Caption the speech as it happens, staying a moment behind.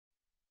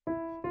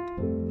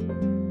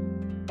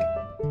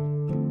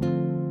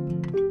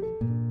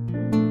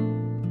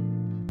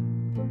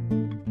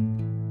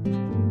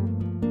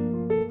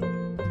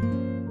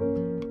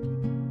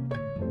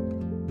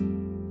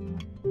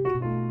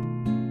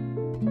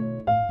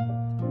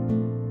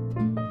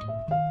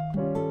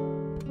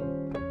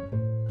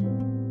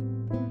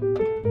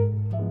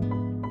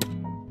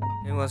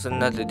was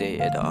another day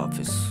at the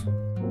office.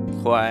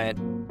 Quiet,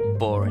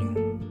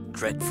 boring,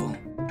 dreadful.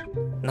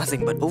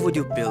 Nothing but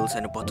overdue bills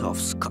and a bottle of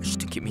scotch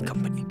to keep me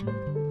company.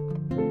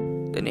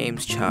 The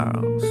name's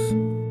Charles.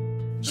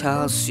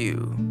 Charles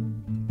Yu,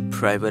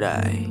 Private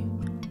Eye.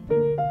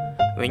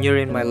 When you're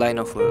in my line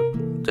of work,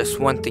 there's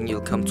one thing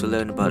you'll come to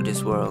learn about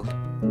this world.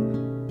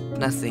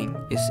 Nothing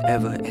is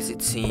ever as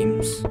it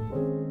seems.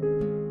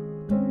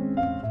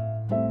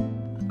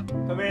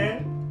 Come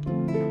in.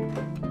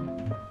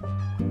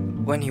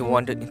 When he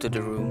wandered into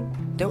the room,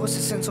 there was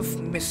a sense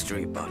of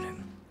mystery about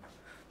him.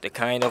 The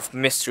kind of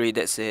mystery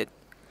that said,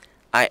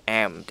 I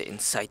am the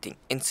inciting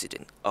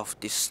incident of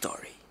this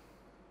story.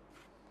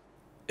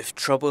 If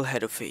trouble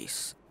had a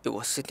face, it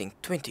was sitting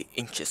 20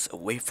 inches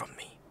away from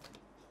me.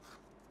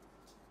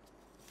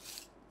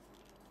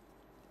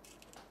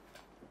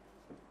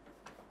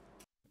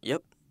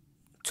 Yep,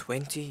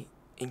 20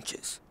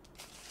 inches.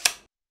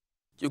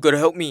 You gotta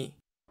help me,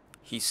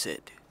 he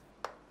said.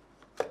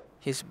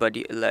 His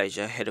buddy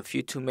Elijah had a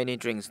few too many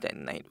drinks that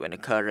night when a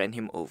car ran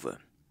him over.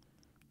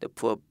 The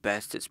poor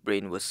bastard's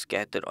brain was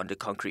scattered on the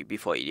concrete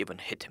before it even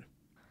hit him.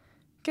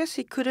 Guess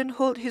he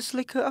couldn't hold his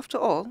liquor after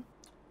all.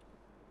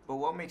 But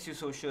what makes you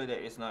so sure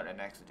that it's not an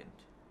accident?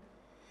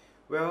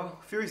 Well,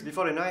 a few weeks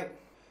before the night,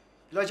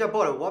 Elijah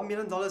bought a $1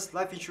 million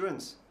life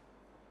insurance.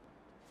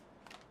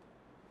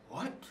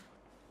 What?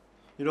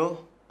 You know,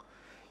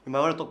 you might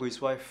want to talk to his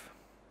wife.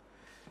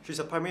 She's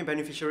a primary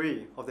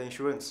beneficiary of the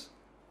insurance.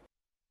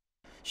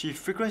 She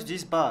frequents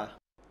this bar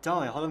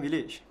down at Holland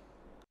Village.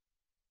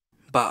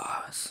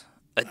 Bars.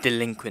 A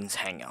delinquent's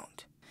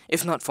hangout.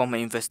 If not for my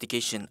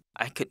investigation,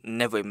 I could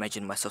never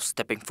imagine myself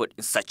stepping foot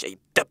in such a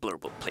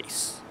deplorable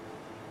place.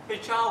 Hey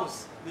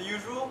Charles, the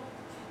usual?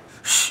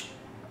 Shh!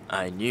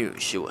 I knew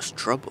she was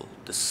trouble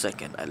the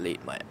second I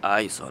laid my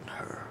eyes on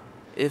her.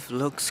 If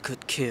looks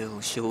could kill,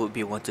 she would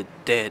be wanted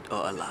dead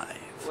or alive.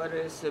 What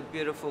is a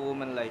beautiful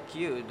woman like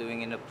you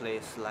doing in a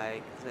place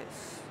like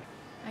this?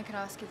 I could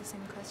ask you the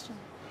same question.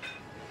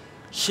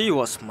 She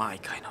was my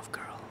kind of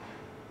girl.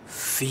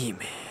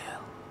 Female.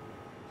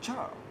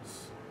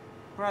 Charles,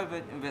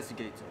 private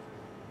investigator.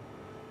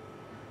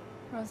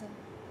 Rosa,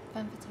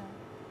 femme fatale.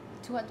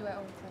 To what do I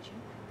owe pleasure?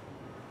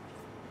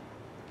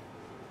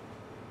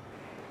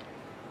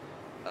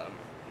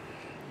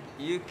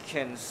 You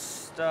can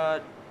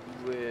start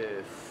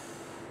with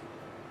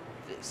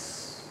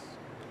this.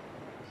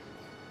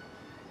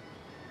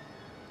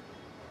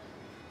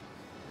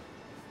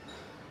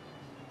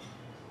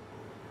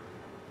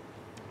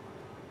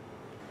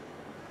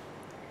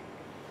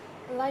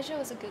 Elijah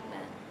was a good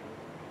man.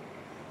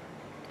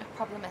 A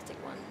problematic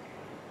one.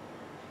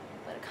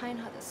 But a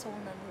kind-hearted soul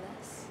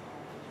nonetheless.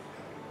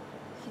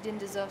 He didn't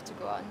deserve to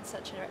go out in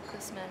such a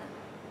reckless manner.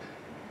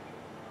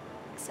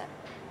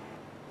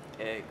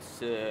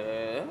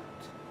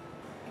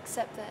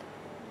 Except that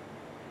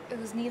it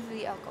was neither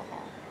the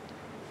alcohol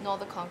nor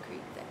the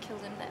concrete that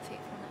killed him that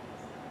fateful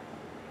night.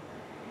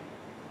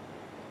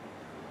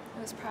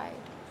 It was pride.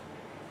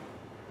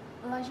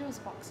 Elijah was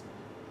a boxer.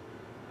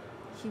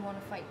 He won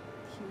a fight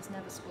he was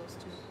never supposed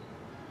to,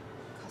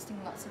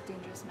 costing lots of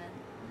dangerous men,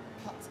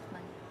 lots of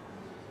money.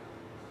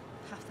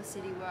 Half the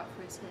city were out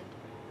for his head.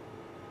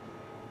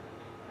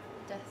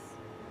 Death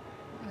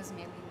was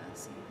merely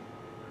mercy.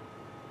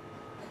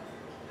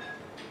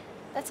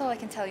 That's all I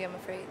can tell you, I'm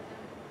afraid.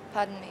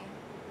 Pardon me.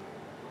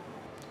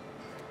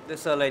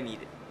 That's all I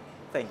needed.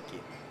 Thank you.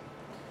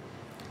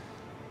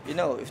 You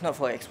know, if not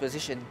for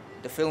exposition,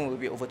 the film will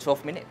be over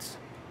 12 minutes.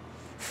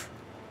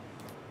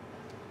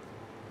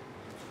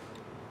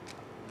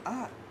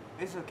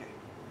 It's okay.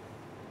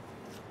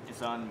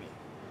 It's on me.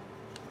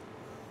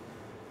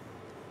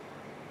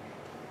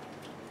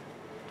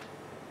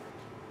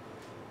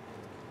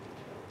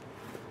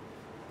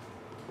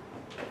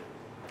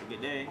 Have a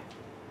good day.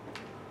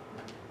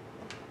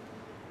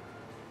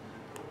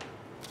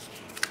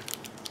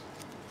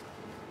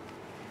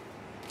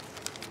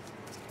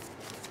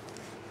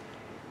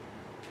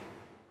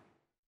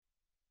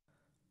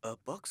 A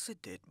boxer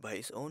dead by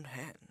his own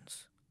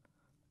hands.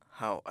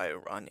 How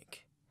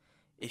ironic.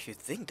 If you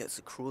think that's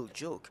a cruel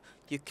joke,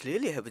 you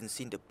clearly haven't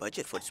seen the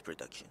budget for this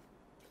production.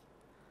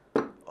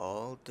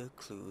 All the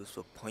clues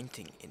were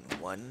pointing in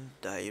one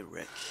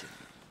direction.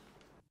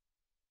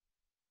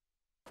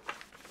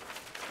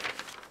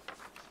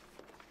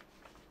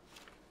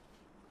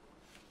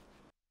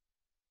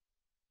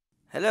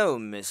 Hello,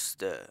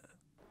 Mr.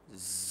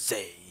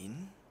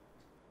 Zane.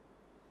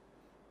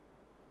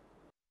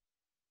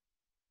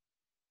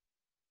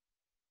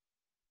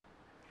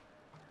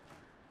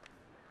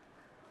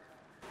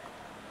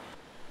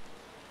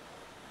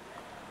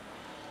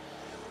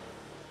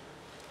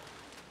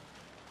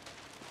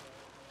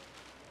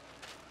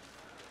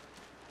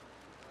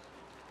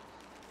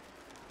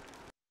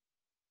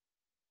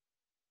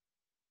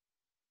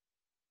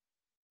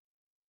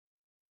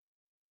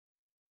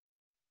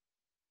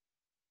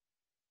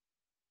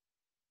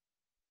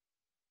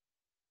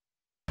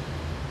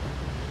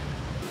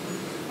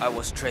 I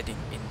was treading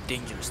in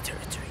dangerous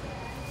territory.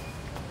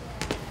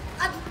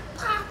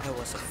 I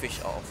was a fish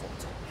out of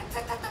water.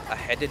 I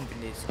hadn't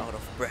been this out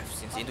of breath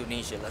since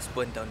Indonesia last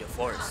burned down their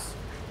forests.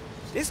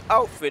 This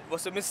outfit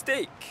was a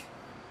mistake.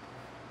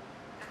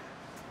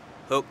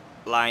 Hook,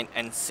 line,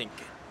 and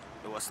sinker.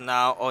 It was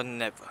now or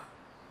never.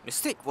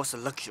 Mistake was a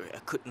luxury I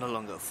could no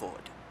longer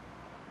afford.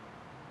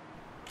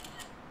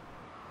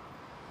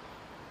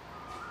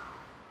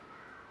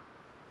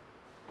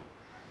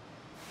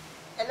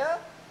 Hello?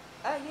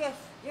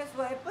 Yes,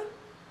 what happened?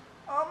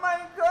 Oh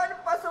my god,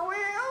 pass away,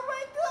 oh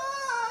my god!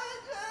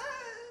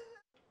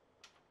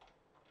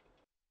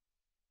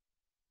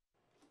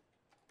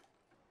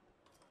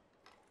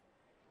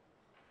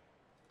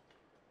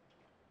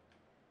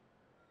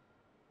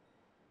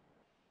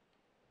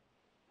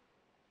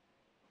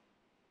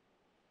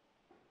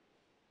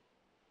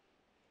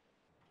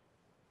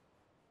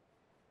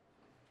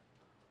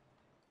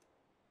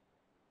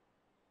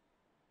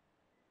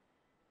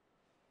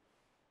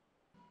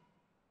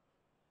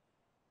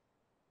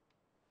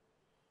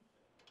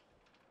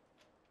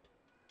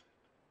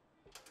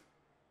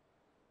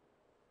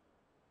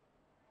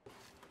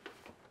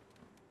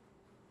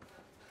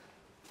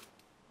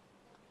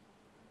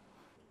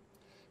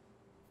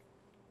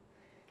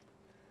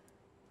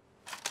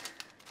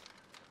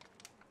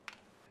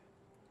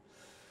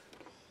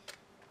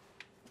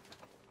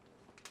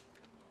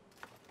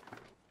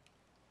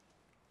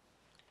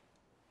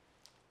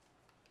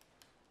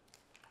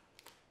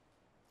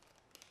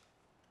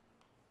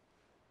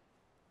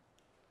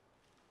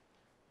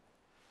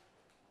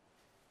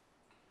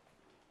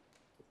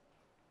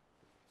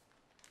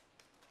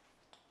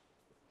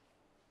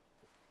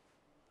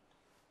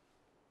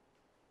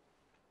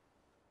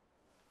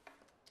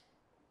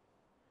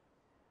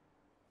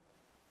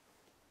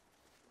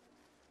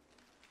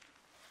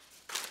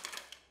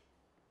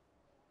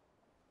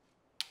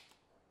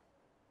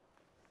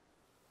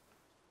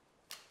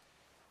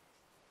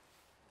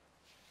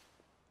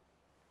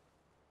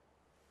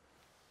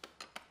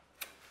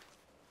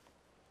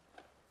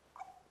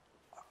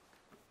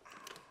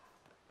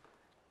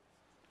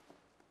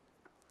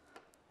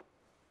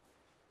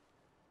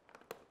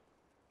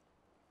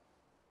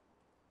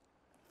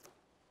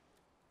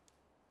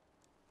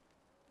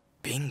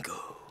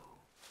 Bingo.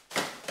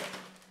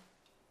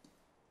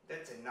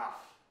 That's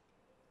enough.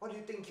 What do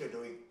you think you're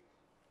doing?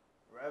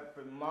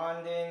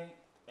 Reprimanding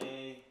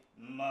a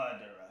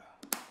murderer.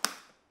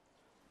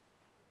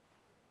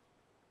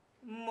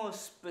 More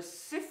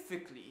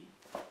specifically,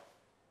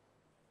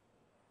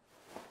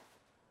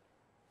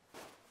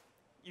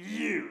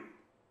 you.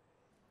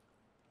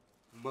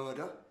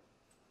 Murder?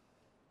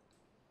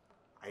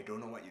 I don't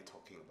know what you're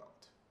talking about.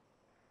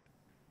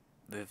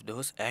 With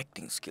those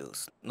acting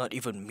skills, not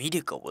even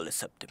Mediacorp will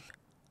accept him.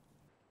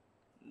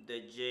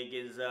 The jig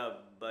is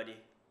up, buddy.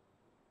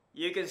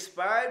 You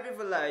conspired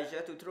with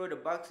Elijah to throw the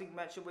boxing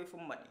match away for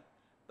money,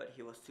 but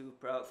he was too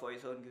proud for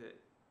his own good.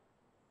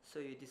 So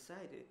you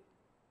decided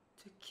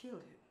to kill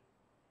him.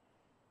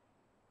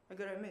 I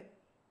gotta admit,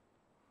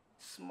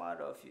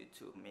 smart of you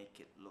to make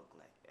it look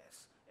like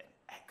as an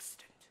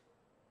accident.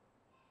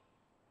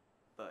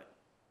 But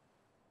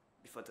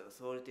before the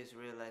authorities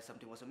realized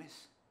something was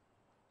amiss,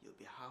 you'll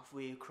be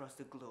halfway across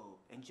the globe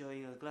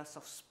enjoying a glass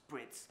of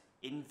spritz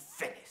in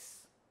Venice.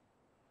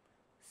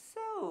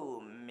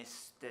 So,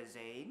 Mr.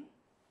 Zane,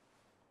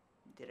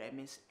 did I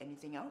miss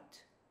anything out?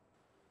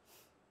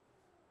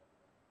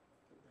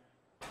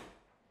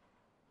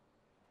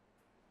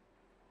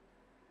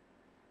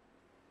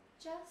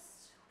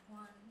 Just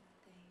one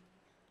thing.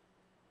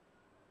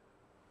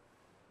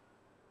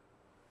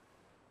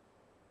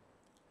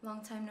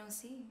 Long time no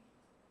see.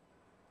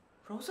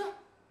 Rosa?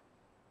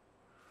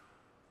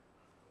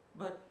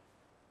 But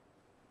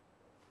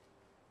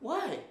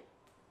why?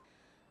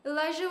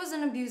 Elijah was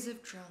an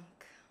abusive drunk.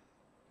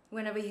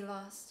 Whenever he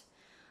lost,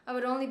 I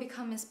would only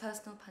become his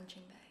personal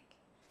punching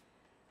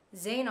bag.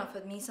 Zane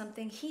offered me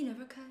something he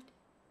never could.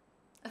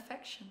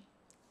 Affection.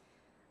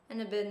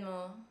 And a bit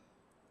more.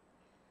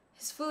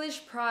 His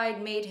foolish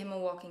pride made him a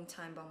walking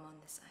time bomb on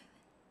this island.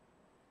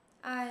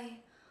 I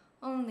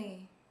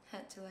only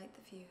had to light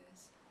the fuse.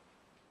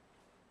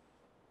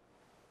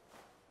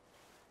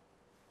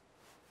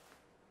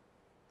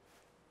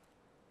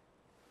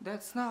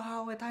 That's not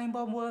how a time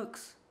bomb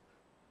works.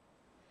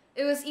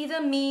 It was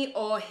either me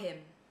or him.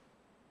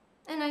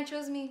 And I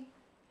chose me.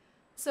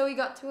 So we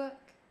got to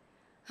work.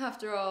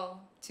 After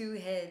all, 2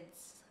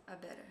 heads are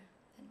better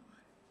than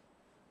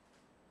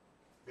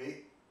 1.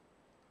 Babe?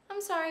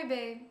 I'm sorry,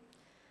 babe.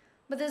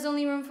 But there's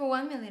only room for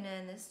 1 millionaire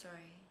in this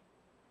story.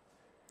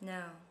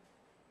 Now,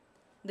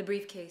 the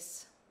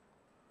briefcase.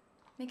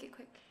 Make it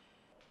quick.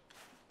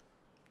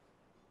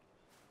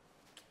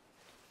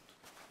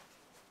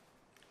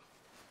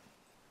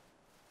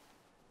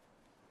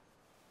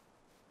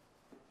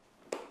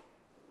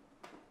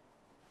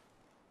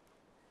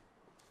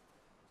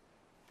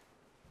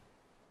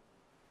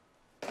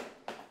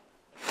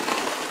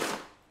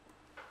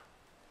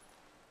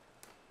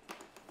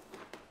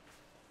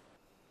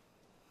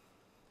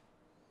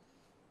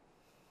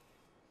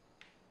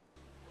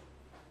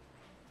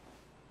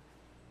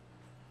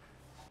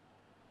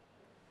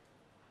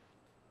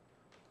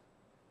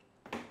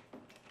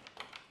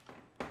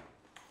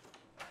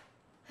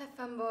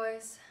 Come,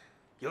 boys.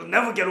 You'll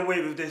never get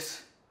away with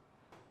this.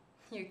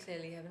 You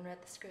clearly haven't read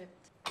the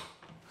script.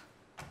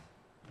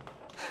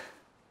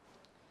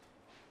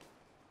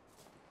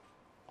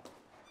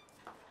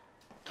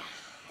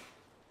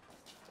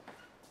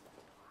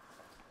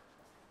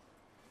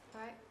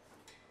 Alright,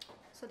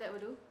 so that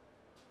will do.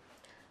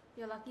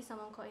 You're lucky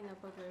someone called in a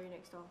burglary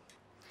next door.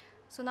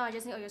 So now I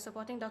just need all your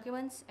supporting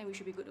documents and we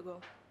should be good to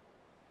go.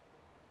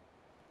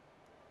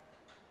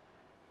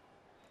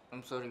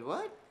 I'm sorry,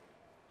 what?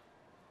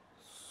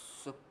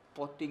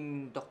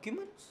 Supporting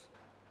documents?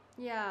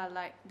 Yeah,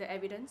 like the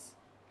evidence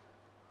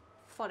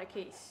for the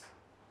case.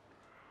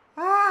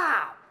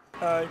 Ah!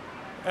 I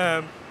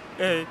am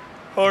a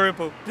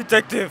horrible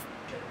detective.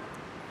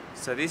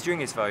 So this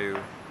drink is for you.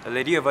 The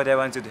lady over there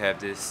wants you to have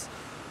this.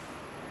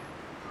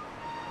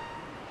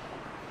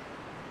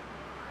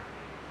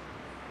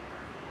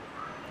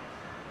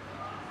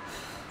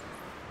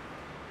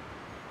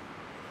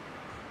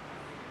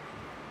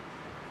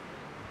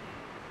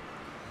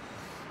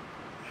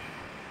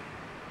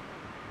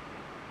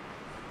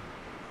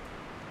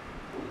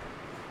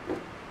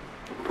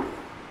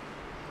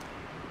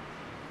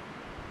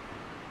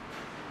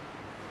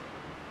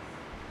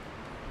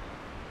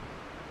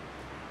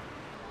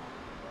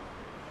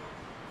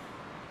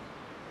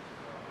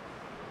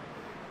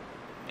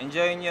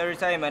 Enjoying your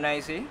retirement, I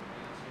see?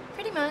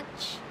 Pretty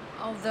much.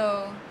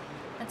 Although,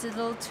 that's a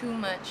little too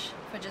much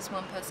for just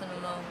one person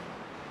alone.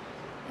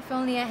 If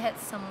only I had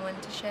someone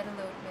to share the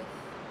load with.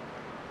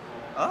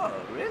 Oh,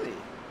 really?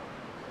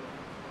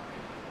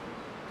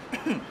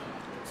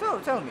 So,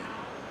 tell me,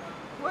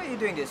 what are you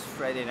doing this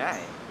Friday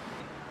night?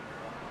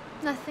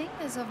 Nothing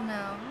as of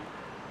now.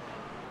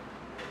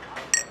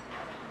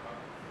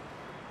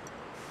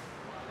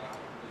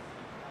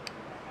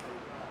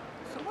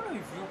 So what are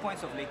your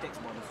viewpoints of latex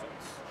model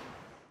suits?